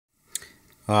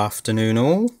Afternoon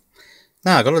all.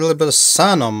 Now I've got a little bit of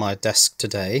sun on my desk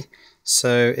today,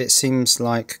 so it seems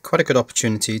like quite a good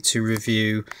opportunity to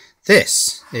review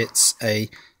this. It's a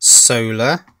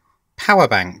solar power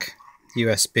bank.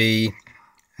 USB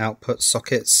output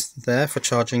sockets there for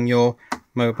charging your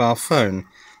mobile phone.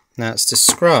 Now it's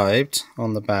described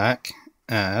on the back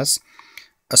as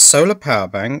a solar power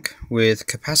bank with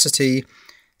capacity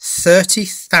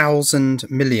 30,000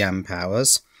 milliamp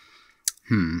hours.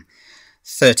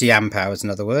 30 amp hours in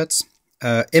other words.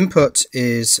 Input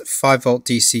is 5 volt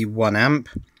DC 1 amp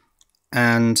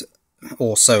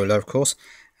or solar of course,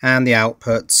 and the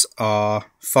outputs are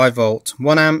 5 volt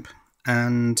 1 amp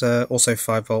and also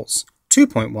 5 volts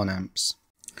 2.1 amps.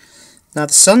 Now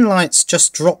the sunlight's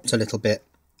just dropped a little bit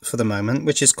for the moment,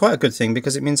 which is quite a good thing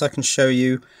because it means I can show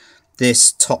you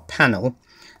this top panel.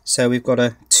 So we've got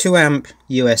a 2 amp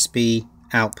USB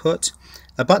output,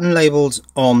 a button labelled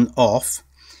on off,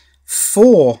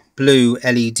 4 blue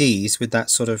LEDs with that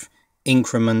sort of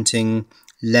incrementing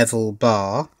level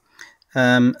bar,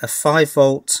 a 5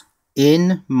 volt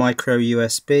in micro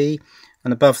USB,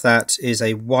 and above that is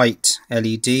a white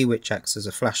LED which acts as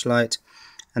a flashlight,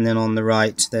 and then on the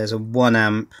right there's a 1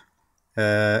 amp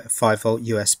 5 volt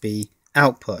USB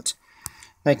output.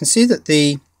 Now you can see that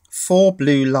the 4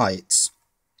 blue lights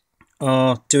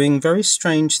are doing very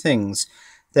strange things.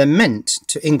 They're meant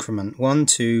to increment 1,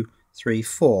 2, 3,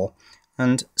 4,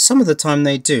 and some of the time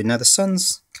they do. Now the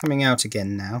sun's coming out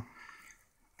again now,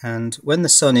 and when the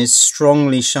sun is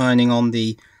strongly shining on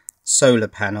the solar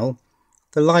panel,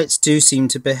 the lights do seem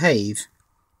to behave.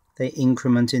 They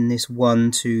increment in this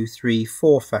 1, 2, 3,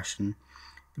 4 fashion.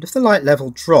 But if the light level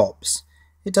drops,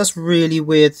 it does really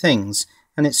weird things,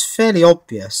 and it's fairly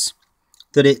obvious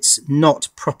that it's not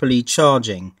properly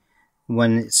charging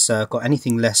when it's got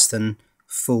anything less than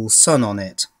full sun on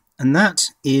it, and that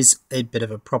is a bit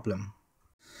of a problem.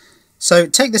 So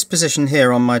take this position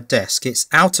here on my desk. It's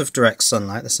out of direct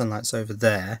sunlight, the sunlight's over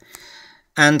there,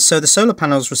 and so the solar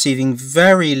panel is receiving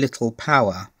very little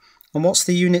power. And what's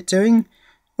the unit doing?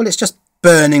 Well, it's just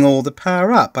burning all the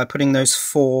power up by putting those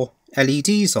 4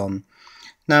 LEDs on.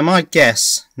 Now my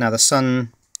guess, now the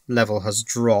sun level has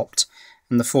dropped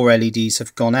and the 4 LEDs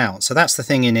have gone out, so that's the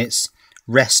thing in its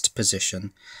rest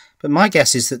position. But my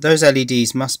guess is that those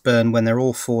LEDs must burn when they're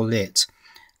all 4 lit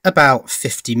about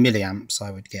 50 milliamps, I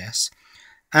would guess.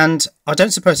 And I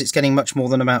don't suppose it's getting much more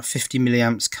than about 50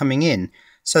 milliamps coming in.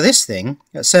 So this thing,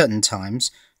 at certain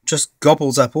times, just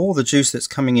gobbles up all the juice that's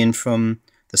coming in from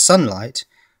the sunlight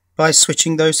by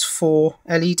switching those 4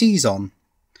 LEDs on.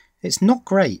 It's not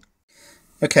great.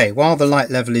 Okay, while the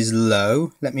light level is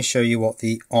low, let me show you what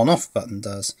the on-off button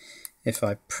does. If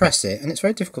I press it, and it's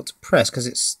very difficult to press because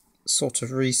it's sort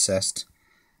of recessed,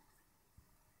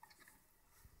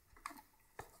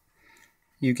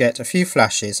 you get a few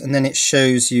flashes and then it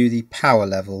shows you the power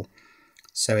level.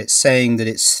 So it's saying that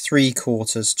it's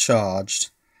 3/4 charged,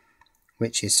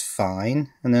 which is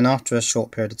fine, and then after a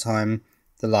short period of time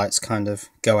the lights kind of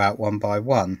go out one by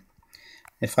one.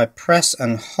 If I press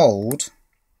and hold,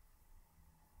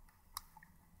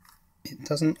 it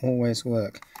doesn't always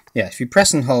work. Yeah, if you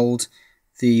press and hold,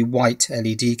 the white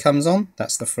LED comes on,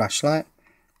 that's the flashlight.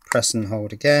 Press and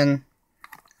hold again,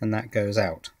 and that goes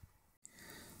out.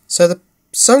 So the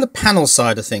solar panel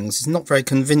side of things is not very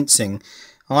convincing.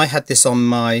 I had this on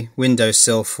my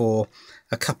windowsill for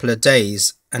a couple of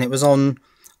days, and it was on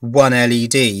 1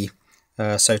 LED,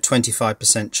 so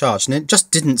 25% charged, and it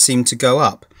just didn't seem to go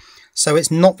up. So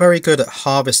it's not very good at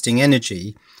harvesting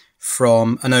energy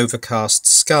from an overcast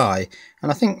sky,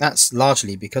 and I think that's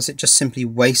largely because it just simply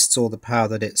wastes all the power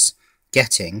that it's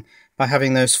getting by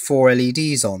having those 4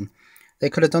 LEDs on. They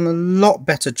could have done a lot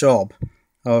better job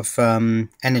of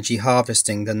energy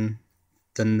harvesting than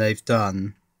they've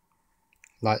done.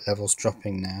 Light level's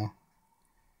dropping now,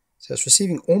 so it's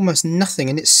receiving almost nothing,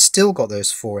 and it's still got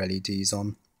those 4 LEDs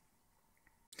on.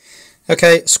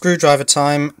 Okay, screwdriver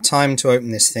time to open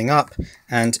this thing up,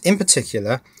 and in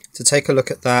particular to take a look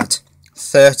at that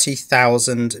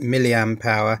 30,000 milliamp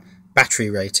hour battery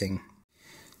rating.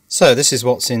 So this is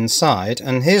what's inside,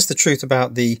 and here's the truth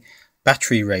about the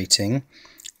battery rating.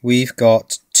 We've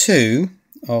got 2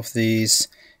 of these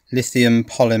lithium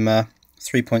polymer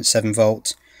 3.7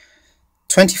 volt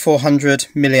 2400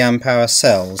 milliamp hour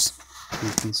cells.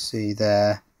 You can see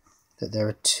there that there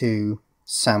are 2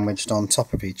 sandwiched on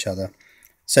top of each other.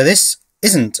 So this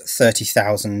isn't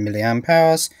 30,000 milliamp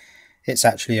hours, it's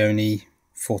actually only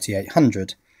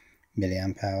 4800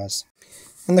 milliamp hours.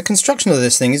 And the construction of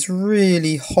this thing is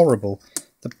really horrible.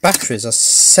 The batteries are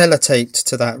sellotaped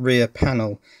to that rear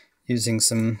panel using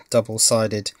some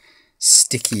double-sided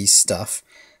sticky stuff,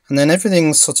 and then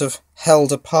everything's sort of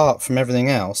held apart from everything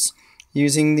else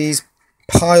using these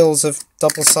piles of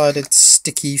double-sided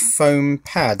sticky foam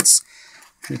pads.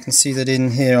 You can see that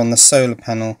in here on the solar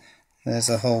panel there's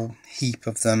a whole heap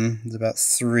of them. There's about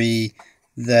 3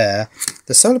 there.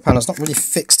 The solar panel's not really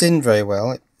fixed in very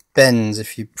well. It bends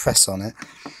if you press on it.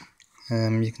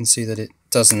 You can see that it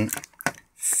doesn't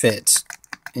fit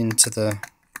into the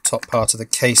top part of the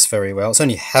case very well. It's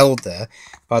only held there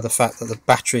by the fact that the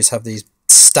batteries have these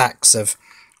stacks of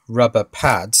rubber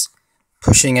pads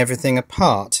pushing everything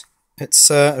apart. It's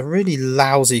a really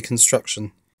lousy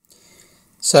construction.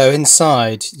 So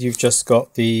inside you've just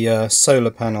got the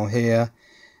solar panel here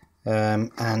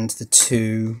and the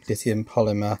 2 lithium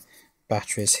polymer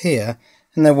batteries here,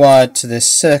 and they're wired to this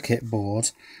circuit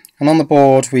board. And on the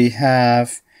board we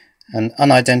have an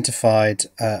unidentified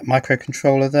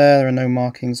microcontroller there are no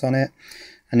markings on it,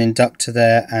 an inductor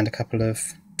there, and a couple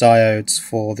of diodes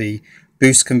for the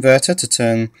boost converter to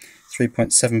turn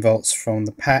 3.7 volts from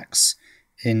the packs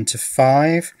into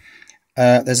 5.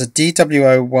 There's a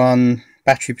DW01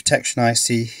 battery protection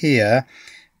IC here,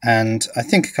 and I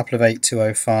think a couple of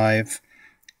 8205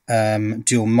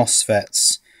 dual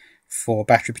MOSFETs for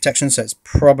battery protection, so it's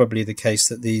probably the case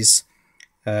that these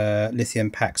lithium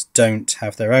packs don't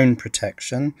have their own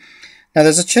protection. Now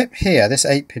there's a chip here, this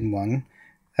 8-pin one,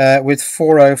 with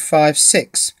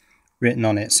 4056 written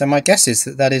on it, so my guess is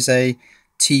that that is a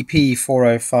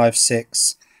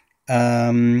TP4056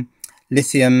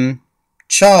 lithium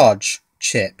charge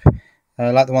chip,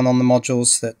 like the one on the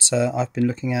modules that I've been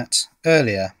looking at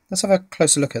earlier. Let's have a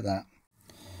closer look at that.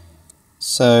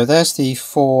 So there's the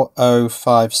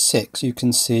 4056 you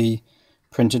can see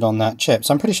printed on that chip.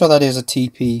 So I'm pretty sure that is a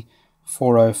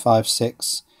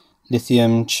TP4056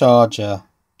 lithium charger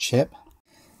chip.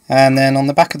 And then on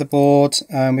the back of the board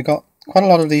we've got quite a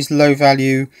lot of these low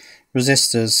value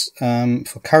resistors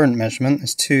for current measurement.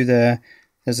 There's 2 there,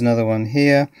 there's another one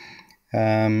here.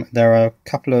 There are a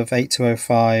couple of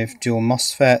 8205 dual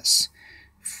MOSFETs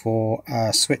for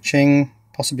switching,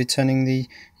 possibly turning the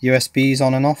USBs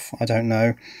on and off, I don't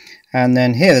know. And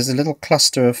then here there's a little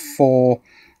cluster of 4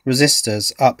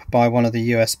 resistors up by one of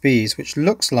the USBs, which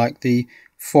looks like the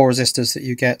 4 resistors that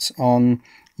you get on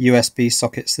USB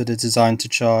sockets that are designed to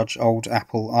charge old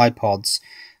Apple iPods.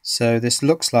 So this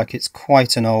looks like it's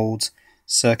quite an old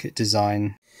circuit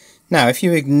design. Now if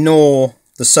you ignore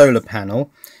the solar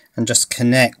panel and just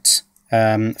connect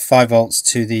 5 volts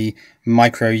to the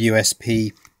micro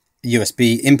USB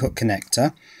input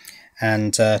connector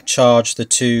and charge the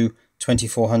 2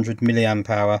 2400 milliamp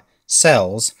hour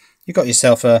cells, you've got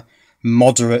yourself a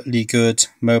moderately good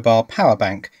mobile power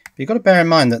bank. But you've got to bear in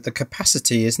mind that the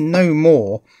capacity is no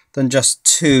more than just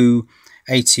 2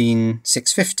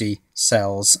 18650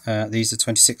 cells. These are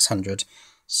 2600.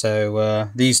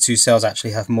 So these 2 cells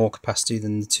actually have more capacity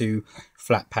than the 2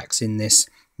 flat packs in this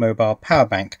mobile power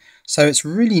bank. So it's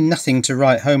really nothing to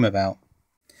write home about.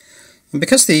 And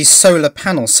because the solar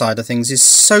panel side of things is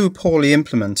so poorly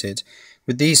implemented,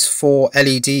 with these 4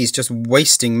 LEDs just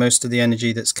wasting most of the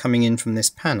energy that's coming in from this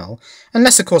panel,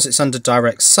 unless of course it's under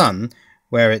direct sun,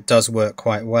 where it does work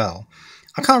quite well,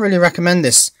 I can't really recommend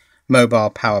this mobile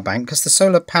power bank because the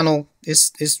solar panel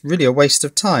is really a waste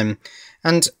of time.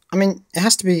 And I mean, it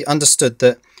has to be understood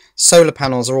that solar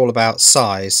panels are all about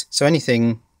size, so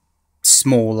anything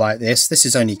small like this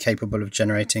is only capable of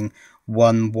generating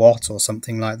 1 watt or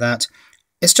something like that.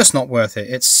 It's just not worth it.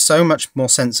 It's so much more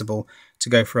sensible to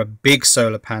go for a big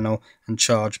solar panel and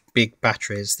charge big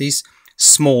batteries. These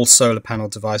small solar panel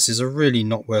devices are really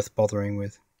not worth bothering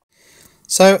with.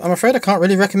 So I'm afraid I can't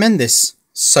really recommend this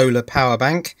solar power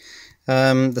bank.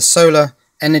 The solar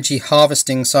energy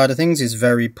harvesting side of things is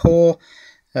very poor.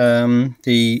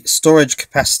 The storage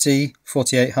capacity,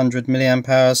 4800 milliamp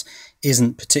hours,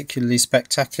 isn't particularly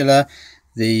spectacular.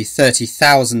 The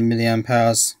 30,000 milliamp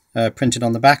hours printed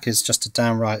on the back is just a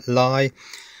downright lie.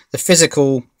 The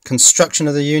physical construction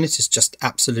of the unit is just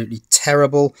absolutely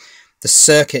terrible. The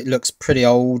circuit looks pretty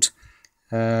old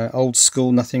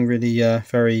school, nothing really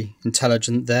very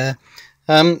intelligent there.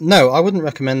 No, I wouldn't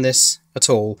recommend this at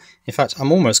all. In fact,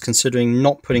 I'm almost considering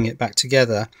not putting it back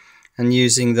together and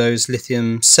using those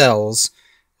lithium cells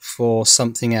for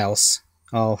something else.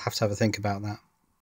 I'll have to have a think about that.